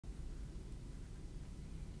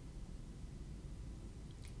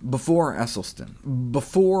before Esselstyn,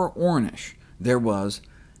 before Ornish, there was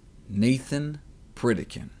Nathan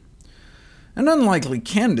Pritikin. An unlikely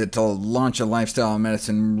candidate to launch a lifestyle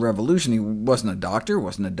medicine revolution. He wasn't a doctor,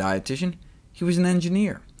 wasn't a dietitian, he was an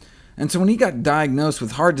engineer. And so when he got diagnosed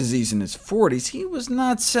with heart disease in his 40s, he was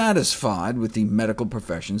not satisfied with the medical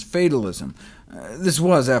profession's fatalism. This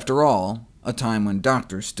was, after all, a time when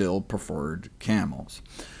doctors still preferred camels.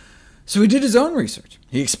 So he did his own research.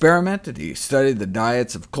 He experimented, he studied the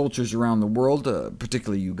diets of cultures around the world,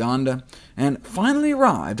 particularly Uganda, and finally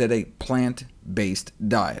arrived at a plant-based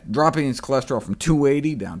diet, dropping his cholesterol from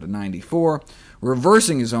 280 down to 94,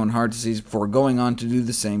 reversing his own heart disease before going on to do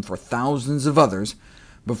the same for thousands of others,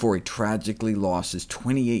 before he tragically lost his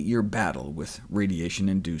 28-year battle with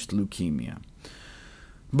radiation-induced leukemia.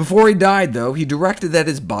 Before he died, though, he directed that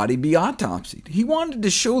his body be autopsied. He wanted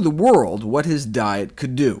to show the world what his diet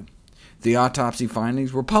could do. The autopsy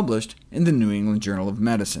findings were published in the New England Journal of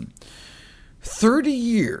Medicine. 30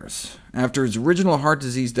 years after his original heart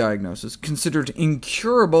disease diagnosis, considered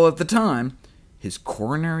incurable at the time, his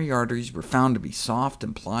coronary arteries were found to be soft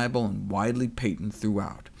and pliable and widely patent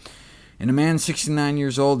throughout. In a man 69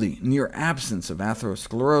 years old, the near absence of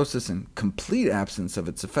atherosclerosis and complete absence of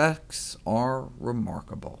its effects are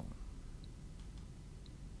remarkable.